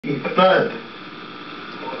Bud.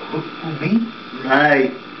 Who, me? Right.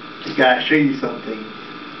 I gotta show you something.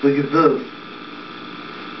 Look at this.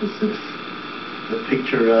 What's this? The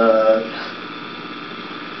picture of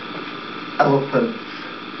elephants.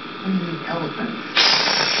 What do you mean elephants?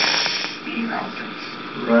 These elephants.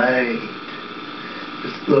 Right.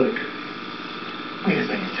 Just look. Wait a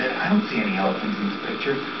second, Ted. I don't see any elephants in this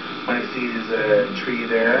picture. What I see is a tree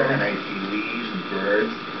there, and I see leaves and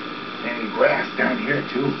birds, and grass down here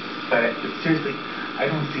too. But seriously, I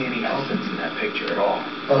don't see any elephants in that picture at all.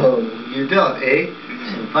 Oh, you don't, eh?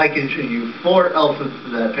 If I can show you 4 elephants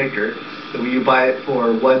in that picture, then will you buy it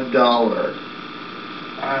for $1?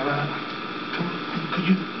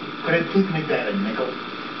 Could I please make that a nickel?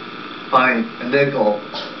 Fine, a nickel.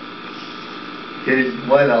 Here's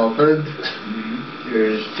 1 elephant.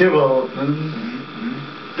 Here's 2 elephants.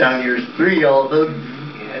 Down here's 3 elephants.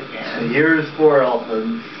 Yes, And here's 4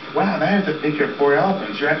 elephants. Wow, that is a picture of 4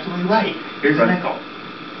 elephants. You're absolutely right. Here's a nickel.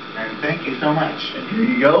 And thank you so much. And here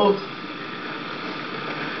you go.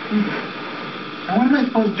 Now what am I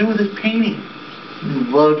supposed to do with this painting?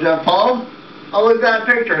 Well, Jeff Paul, oh, look at that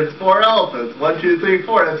picture. It's 4 elephants. 1, 2, 3,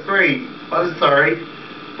 4. That's great. I'm sorry.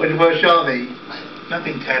 What do you want to show me?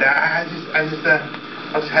 Nothing, Ted. I'll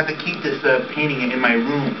just have to keep this painting in my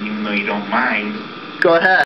room, even though you don't mind. Go ahead.